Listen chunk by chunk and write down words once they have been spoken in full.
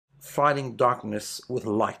fighting darkness with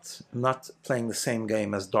light, not playing the same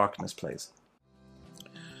game as darkness plays.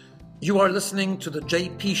 You are listening to the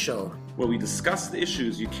JP Show, where we discuss the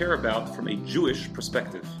issues you care about from a Jewish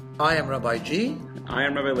perspective. I am Rabbi G. And I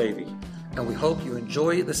am Rabbi Levi. And we hope you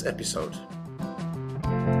enjoy this episode.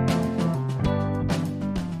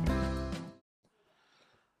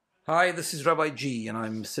 Hi, this is Rabbi G, and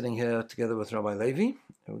I'm sitting here together with Rabbi Levi.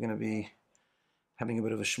 We're going to be having a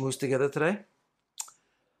bit of a schmooze together today.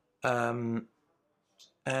 And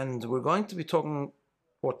we're going to be talking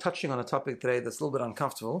or touching on a topic today that's a little bit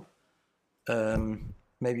uncomfortable.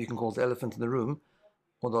 Maybe you can call it the elephant in the room,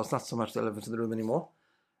 although it's not so much the elephant in the room anymore.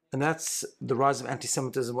 And that's the rise of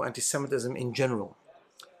anti-Semitism or anti-Semitism in general,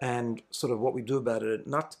 and sort of what we do about it.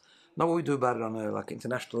 Not what we do about it on a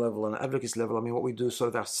international level and advocacy level. I mean, what we do sort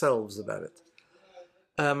of ourselves about it.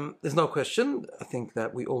 There's no question. I think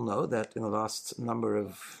that we all know that in the last number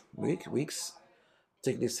of weeks,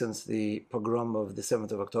 particularly since the pogrom of the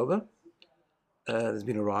 7th of October, there's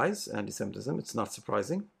been a rise in anti-Semitism. It's not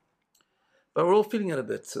surprising. But we're all feeling it a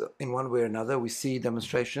bit in one way or another. We see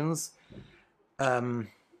demonstrations all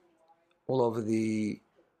over the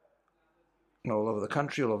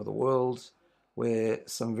country, all over the world, where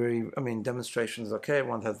some demonstrations, okay,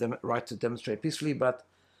 everyone has the right to demonstrate peacefully, but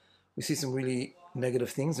we see some really negative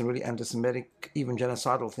things and really anti-Semitic, even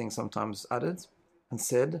genocidal things sometimes uttered and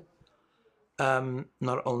said,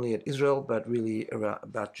 not only at Israel, but really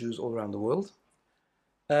about Jews all around the world.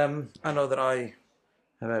 I know that I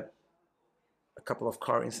have had a couple of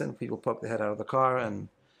car incidents. People poke their head out of the car and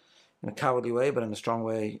in a cowardly way, but in a strong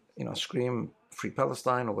way, scream "Free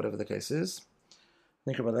Palestine" or whatever the case is. I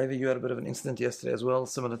think, Rabbi Levi, you had a bit of an incident yesterday as well,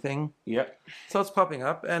 similar thing. Yeah. So it's popping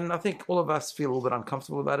up, and I think all of us feel a little bit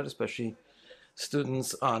uncomfortable about it, especially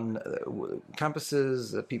students on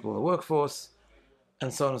campuses, people in the workforce,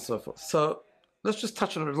 and so on and so forth. So let's just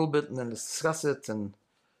touch on it a little bit, and then let's discuss it. And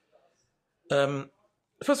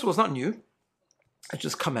first of all, it's not new. It's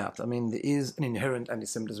just come out. I mean, there is an inherent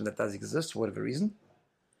anti-Semitism that does exist for whatever reason.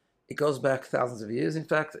 It goes back thousands of years. In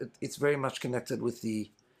fact, it's very much connected with the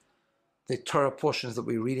Torah portions that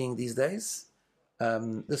we're reading these days,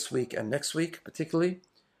 this week and next week particularly,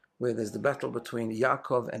 where there's the battle between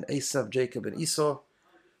Yaakov and Esav, Jacob and Esau,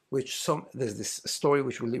 there's this story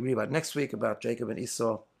which we'll read about next week about Jacob and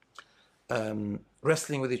Esau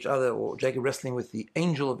wrestling with each other, or Jacob wrestling with the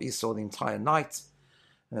angel of Esau the entire night.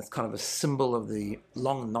 And it's kind of a symbol of the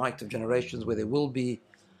long night of generations where there will be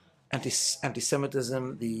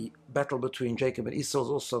anti-Semitism. The battle between Jacob and Esau is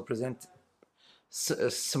also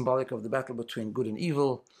symbolic of the battle between good and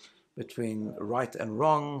evil, between right and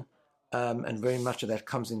wrong, and very much of that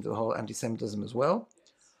comes into the whole anti-Semitism as well.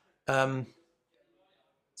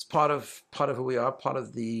 It's part of who we are, part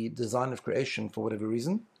of the design of creation for whatever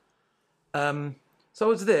reason. So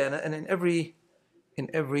it's there, and in every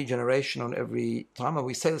generation, on every time, and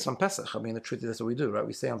we say this on Pesach. I mean, the truth is that's what we do, right?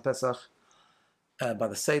 We say on Pesach, by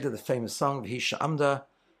the Seder, the famous song, V'hi Sha'amda,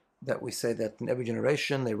 that we say that in every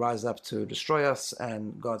generation they rise up to destroy us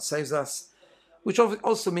and God saves us, which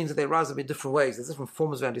also means that they rise up in different ways. There's different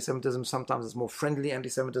forms of anti-Semitism. Sometimes it's more friendly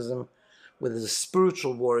anti-Semitism, where there's a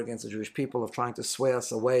spiritual war against the Jewish people of trying to sway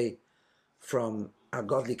us away from our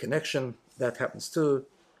godly connection. That happens too.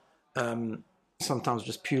 Sometimes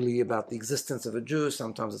just purely about the existence of a Jew.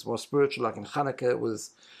 Sometimes it's more spiritual, like in Hanukkah it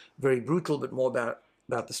was very brutal, but more about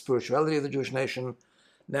the spirituality of the Jewish nation.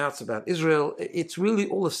 Now it's about Israel. It's really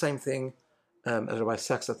all the same thing, as Rabbi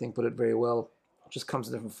Sachs, I think, put it very well. It just comes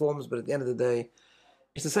in different forms, but at the end of the day,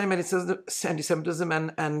 it's the same anti-Semitism,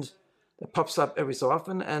 and it pops up every so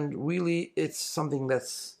often, and really it's something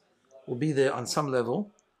will be there on some level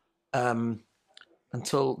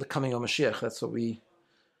until the coming of Mashiach.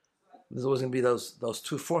 There's always going to be those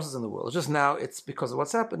two forces in the world. Just now, it's because of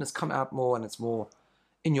what's happened, it's come out more, and it's more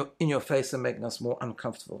in your face and making us more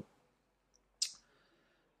uncomfortable.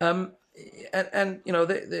 And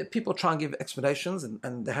the people try and give explanations,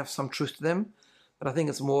 and they have some truth to them, but I think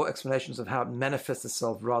it's more explanations of how it manifests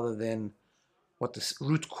itself rather than what the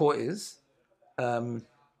root core is.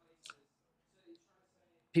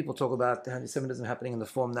 People talk about anti-Semitism happening in the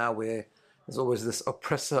form now where there's always this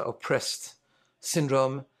oppressor-oppressed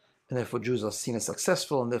syndrome, and therefore Jews are seen as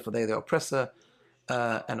successful, and therefore they're the oppressor,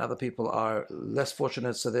 and other people are less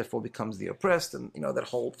fortunate, so therefore becomes the oppressed, and that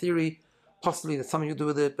whole theory. Possibly there's something to do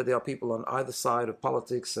with it, but there are people on either side of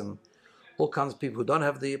politics and all kinds of people who don't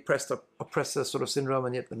have the oppressor sort of syndrome,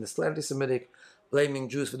 and yet they're still anti-Semitic, blaming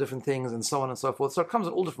Jews for different things, and so on and so forth. So it comes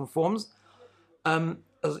in all different forms. And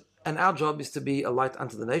our job is to be a light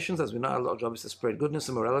unto the nations. As we know, our job is to spread goodness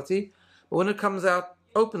and morality. But when it comes out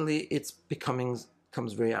openly, it becomes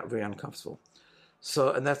very, very uncomfortable.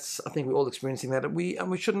 So, and that's, I think we're all experiencing that. And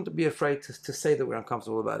we shouldn't be afraid to say that we're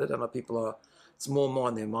uncomfortable about it. I know people are, it's more and more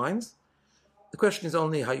on their minds. The question is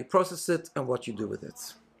only how you process it and what you do with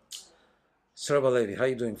it. Sarah Levi, how are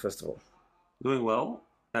you doing, first of all? Doing well.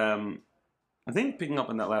 I think picking up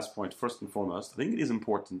on that last point, first and foremost, I think it is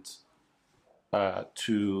important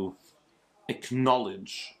to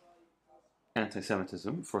acknowledge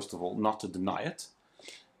anti-Semitism, first of all, not to deny it,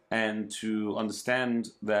 and to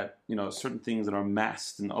understand that, certain things that are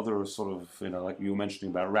masked in other sort of, like you were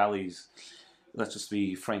mentioning about rallies. Let's just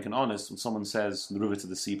be frank and honest. When someone says the river to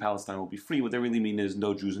the sea, Palestine will be free, what they really mean is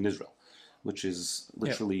no Jews in Israel, which is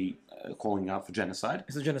literally calling out for genocide.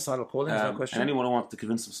 It's a genocidal calling, there's no question. And anyone who wants to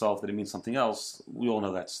convince himself that it means something else, we all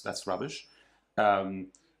know that's rubbish. And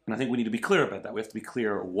I think we need to be clear about that. We have to be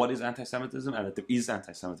clear what is anti-Semitism and that there is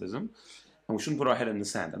anti-Semitism, and we shouldn't put our head in the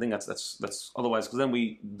sand. I think that's otherwise, because then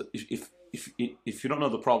if you don't know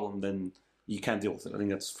the problem, then you can't deal with it. I think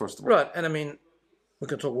that's first of all. Right, and I mean, we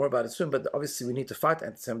can talk more about it soon, but obviously we need to fight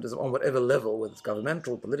anti-Semitism on whatever level, whether it's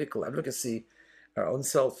governmental, political, advocacy, our own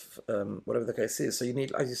self, whatever the case is. So you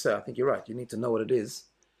need, as you say, I think you're right, you need to know what it is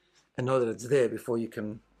and know that it's there before you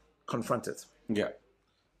can confront it. Yeah.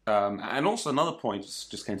 And also another point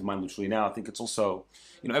just came to mind literally now. I think it's also,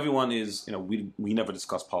 everyone is, we never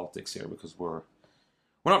discuss politics here because we're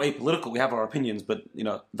not apolitical. We have our opinions, but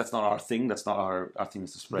that's not our thing. That's not our thing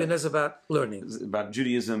is to spread. Then it's about learning. It's about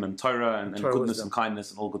Judaism and Torah and goodness wisdom. And kindness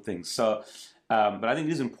and all good things. So, but I think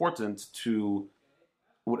it is important to,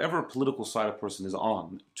 whatever political side a person is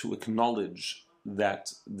on, to acknowledge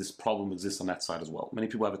that this problem exists on that side as well. Many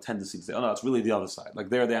people have a tendency to say, "Oh no, it's really the other side. Like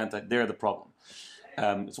they're the problem."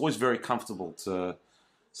 It's always very comfortable to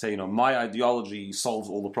say, my ideology solves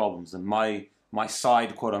all the problems, and my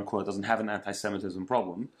side, quote unquote, doesn't have an anti-Semitism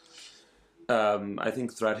problem. I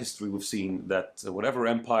think throughout history we've seen that whatever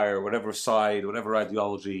empire, whatever side, whatever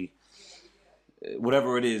ideology,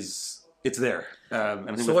 whatever it is, it's there.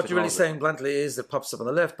 So what you're really saying bluntly is that pops up on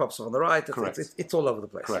the left, pops up on the right. Correct. It's all over the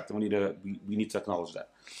place. Correct. And we need to acknowledge that.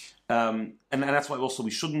 And that's why also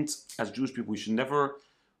we shouldn't, as Jewish people, we should never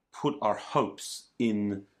put our hopes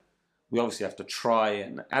in. We obviously have to try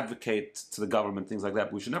and advocate to the government, things like that.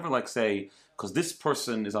 But we should never say, because this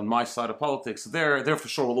person is on my side of politics, they're for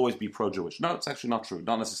sure will always be pro-Jewish. No, it's actually not true.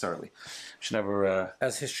 Not necessarily. We should never.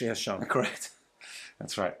 As history has shown. Correct.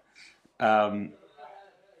 That's right.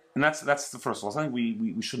 And that's the first one. I think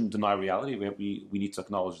we shouldn't deny reality. We need to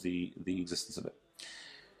acknowledge the existence of it.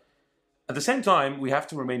 At the same time, we have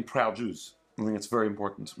to remain proud Jews. I think it's very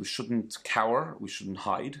important. We shouldn't cower. We shouldn't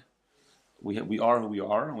hide. We are who we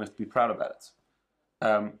are, and we have to be proud about it.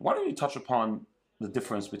 Why don't you touch upon the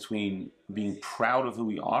difference between being proud of who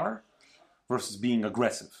we are versus being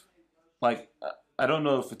aggressive? I don't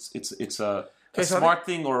know if it's a smart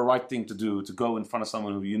thing or a right thing to do, to go in front of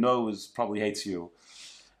someone who is probably hates you,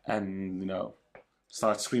 and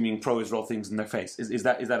start screaming pro-Israel things in their face. Is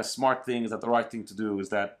that a smart thing? Is that the right thing to do? Is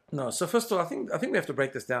that no? So first of all, I think we have to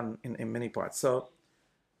break this down in many parts. So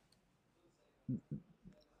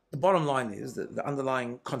the bottom line is that the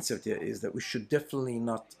underlying concept here is that we should definitely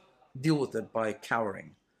not deal with it by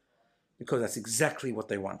cowering, because that's exactly what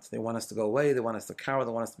they want. They want us to go away. They want us to cower.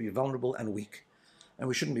 They want us to be vulnerable and weak, and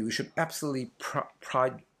we shouldn't be. We should absolutely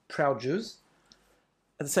proud Jews.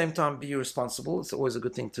 At the same time, be responsible. It's always a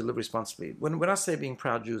good thing to live responsibly. When I say being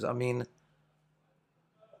proud Jews, I mean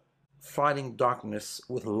fighting darkness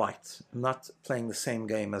with light, not playing the same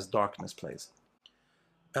game as darkness plays.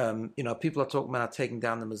 People are talking about taking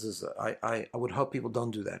down the mezuzah. I would hope people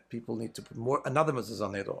don't do that. People need to put another mezuzah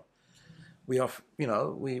on their door. We are,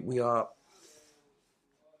 we are,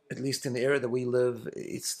 at least in the area that we live,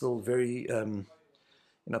 it's still very,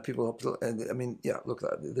 people, look,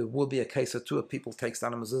 there will be a case or two of people takes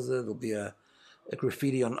down a mezuzah. There'll be a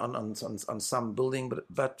graffiti on some building,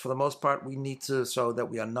 but for the most part, we need to show that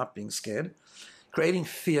we are not being scared. Creating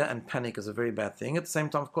fear and panic is a very bad thing. At the same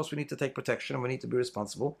time, of course, we need to take protection and we need to be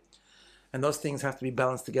responsible. And those things have to be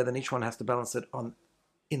balanced together, and each one has to balance it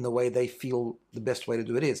in the way they feel the best way to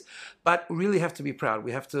do it is. But we really have to be proud.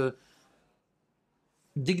 We have to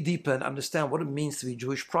dig deeper and understand what it means to be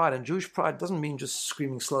Jewish pride. And Jewish pride doesn't mean just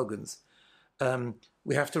screaming slogans.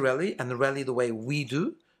 We have to rally, and rally the way we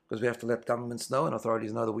do, because we have to let governments know and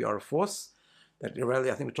authorities know that we are a force. That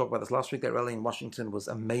rally, I think we talked about this last week, that rally in Washington was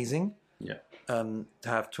amazing. Yeah. To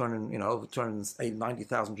have over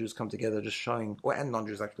 290,000 Jews come together, just showing, and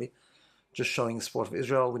non-Jews actually, just showing the support of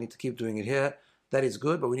Israel. We need to keep doing it here. That is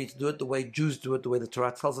good, but we need to do it the way Jews do it, the way the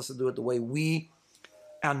Torah tells us to do it, the way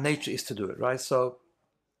our nature is to do it, right? So,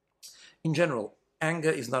 in general,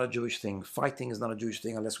 anger is not a Jewish thing. Fighting is not a Jewish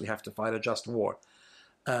thing unless we have to fight a just war.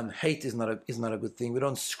 Hate is not a good thing. We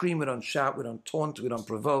don't scream, we don't shout, we don't taunt, we don't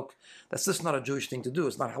provoke. That's just not a Jewish thing to do.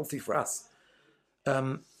 It's not healthy for us.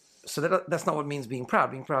 So that's not what it means being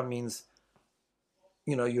proud. Being proud means,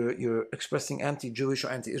 you're expressing anti-Jewish or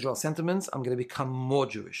anti-Israel sentiments. I'm going to become more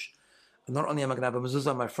Jewish. And not only am I going to have a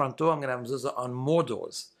mezuzah on my front door, I'm going to have a mezuzah on more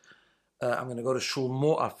doors. I'm going to go to shul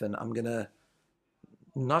more often. I'm going to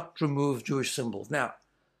not remove Jewish symbols. Now,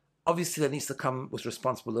 obviously, that needs to come with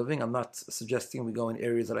responsible living. I'm not suggesting we go in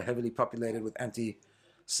areas that are heavily populated with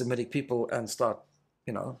anti-Semitic people and start,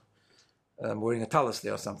 wearing a tallis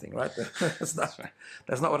there or something, right? That's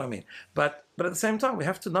not what I mean. But at the same time, we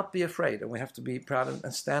have to not be afraid, and we have to be proud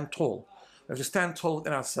and stand tall. We have to stand tall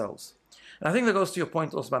within ourselves. And I think that goes to your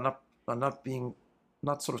point also about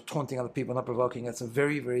not sort of taunting other people, not provoking. That's a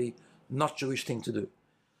very, very not Jewish thing to do,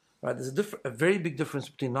 right? There's a very big difference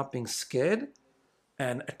between not being scared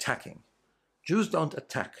and attacking. Jews don't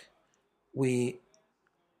attack.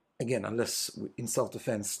 Again, unless in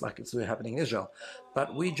self-defense, like it's happening in Israel,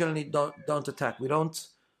 but we generally don't attack. We don't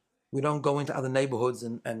go into other neighborhoods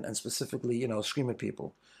and specifically, scream at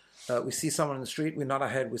people. We see someone in the street, we nod our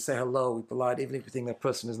head, we say hello, we're polite, even if we think that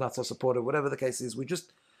person is not so supportive, whatever the case is.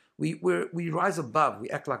 We rise above. We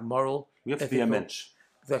act like moral. We have to be a mensch.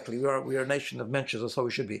 Exactly. We are a nation of mensches, or so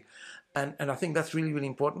we should be. And I think that's really, really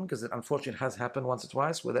important, because it unfortunately has happened once or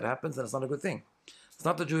twice where that happens, and it's not a good thing. It's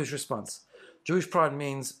not the Jewish response. Jewish pride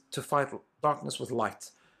means to fight darkness with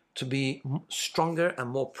light, to be stronger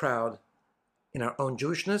and more proud in our own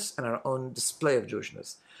Jewishness and our own display of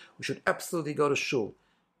Jewishness. We should absolutely go to shul.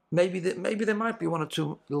 Maybe there might be one or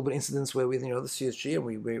two little bit incidents where the CSG,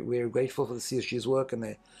 and we're grateful for the CSG's work and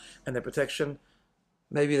their protection.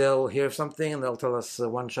 Maybe they'll hear something and they'll tell us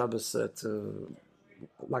one Shabbos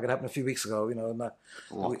like it happened a few weeks ago.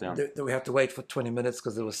 We have to wait for 20 minutes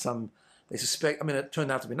because there was they suspect. I mean, it turned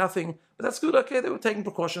out to be nothing, but that's good. Okay, they were taking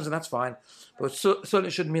precautions, and that's fine. But certainly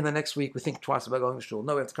shouldn't mean the next week we think twice about going to shul.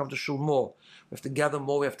 No, we have to come to shul more. We have to gather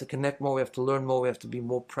more. We have to connect more. We have to learn more. We have to be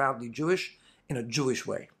more proudly Jewish in a Jewish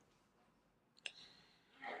way.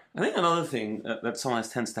 I think another thing that sometimes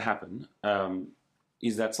tends to happen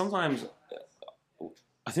is that sometimes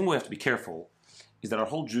I think we have to be careful is that our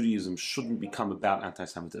whole Judaism shouldn't become about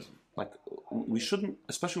anti-Semitism. Like, we shouldn't,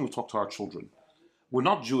 especially when we talk to our children. We're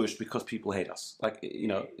not Jewish because people hate us.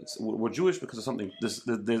 We're Jewish because of something.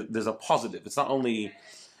 There's a positive. It's not only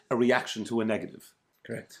a reaction to a negative.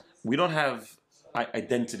 Correct. We don't have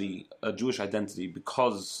a Jewish identity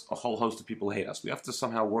because a whole host of people hate us. We have to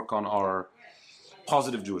somehow work on our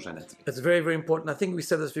positive Jewish identity. It's very, very important. I think we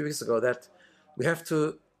said this a few weeks ago, that we have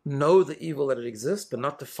to know the evil that it exists, but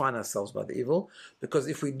not define ourselves by the evil. Because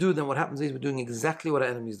if we do, then what happens is we're doing exactly what our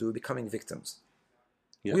enemies do. We're becoming victims.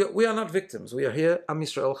 Yeah. We are not victims. We are here, Am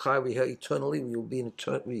Yisrael Chai, we're here eternally. We will be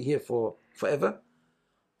we're here for forever.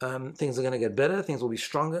 Things are going to get better. Things will be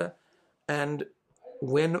stronger. And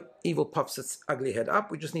when evil pops its ugly head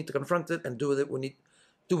up, we just need to confront it and do with it. We need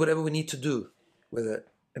do whatever we need to do, whether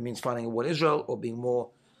it means fighting a war in Israel or being more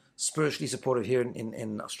spiritually supportive here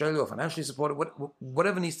in Australia, or financially supportive.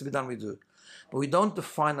 Whatever needs to be done, we do. But we don't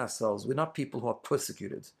define ourselves. We're not people who are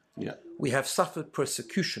persecuted. Yeah. We have suffered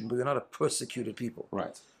persecution, but we're not a persecuted people.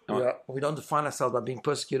 Right. We don't define ourselves by being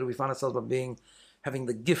persecuted. We find ourselves by having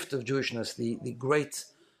the gift of Jewishness,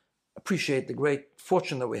 appreciate the great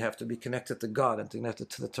fortune that we have to be connected to God and connected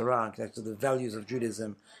to the Torah and connected to the values of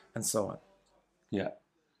Judaism and so on. Yeah.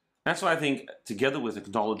 That's why I think, together with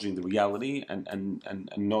acknowledging the reality and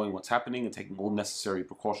knowing what's happening and taking all necessary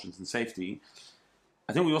precautions and safety,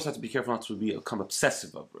 I think we also have to be careful not to become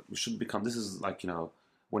obsessive over it. We shouldn't become, this is like,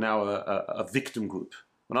 we're now a victim group.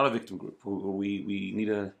 We're not a victim group. We need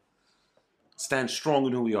to stand strong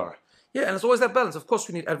in who we are. Yeah, and it's always that balance. Of course,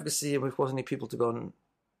 we need advocacy, and we of course need people to go and,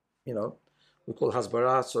 we call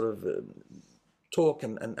Hasbara, sort of talk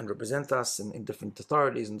and represent us in different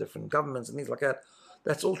authorities and different governments and things like that.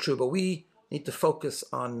 That's all true, but we need to focus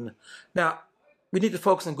on... Now, we need to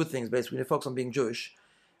focus on good things, basically. We need to focus on being Jewish.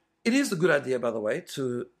 It is a good idea, by the way,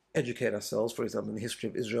 to educate ourselves, for example, in the history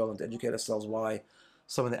of Israel, and to educate ourselves why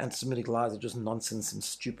some of the anti-Semitic lies are just nonsense and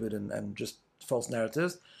stupid and just false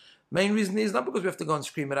narratives. Main reason is not because we have to go and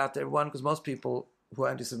scream it out to everyone, because most people who are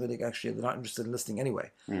anti-Semitic, actually, they're not interested in listening anyway.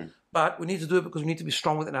 But we need to do it because we need to be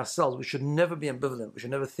strong within ourselves. We should never be ambivalent. We should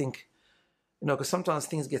never think... because sometimes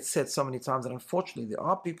things get said so many times, and unfortunately, there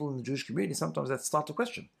are people in the Jewish community sometimes that start to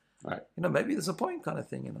question. Right. Maybe there's a point, kind of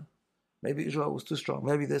thing. Maybe Israel was too strong.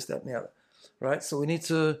 Maybe this, that, and the other. Right. So we need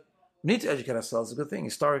to educate ourselves. It's a good thing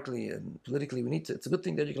historically and politically. It's a good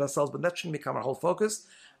thing to educate ourselves, but that shouldn't become our whole focus.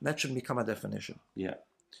 And that shouldn't become our definition. Yeah.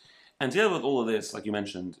 And together with all of this, like you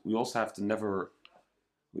mentioned, we also have to never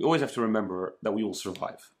we always have to remember that we will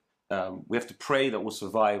survive. We have to pray that we'll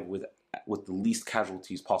survive with the least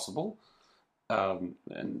casualties possible,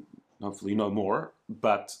 and hopefully no more.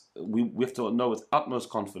 But we have to know with utmost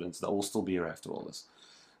confidence that we'll still be here after all this.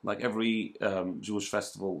 Like every Jewish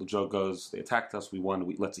festival, the joke goes, they attacked us, we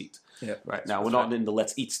won, let's eat. Yeah, right now, we're not in the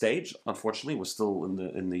let's eat stage, unfortunately. We're still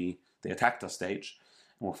in the they attacked us stage,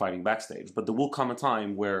 and we're fighting backstage. But there will come a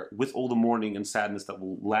time where, with all the mourning and sadness that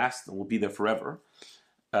will last and will be there forever,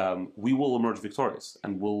 we will emerge victorious,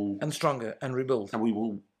 and stronger, and rebuild. And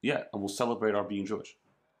we'll celebrate our being Jewish.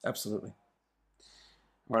 Absolutely.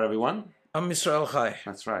 All right, everyone. Am Yisrael Chai.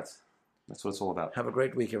 That's right. That's what it's all about. Have a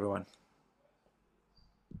great week, everyone.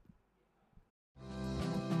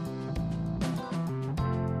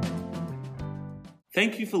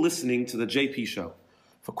 Thank you for listening to the JP Show.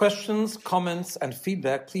 For questions, comments, and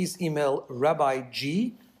feedback, please email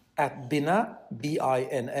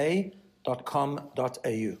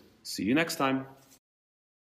rabbig@bina.com.au. See you next time.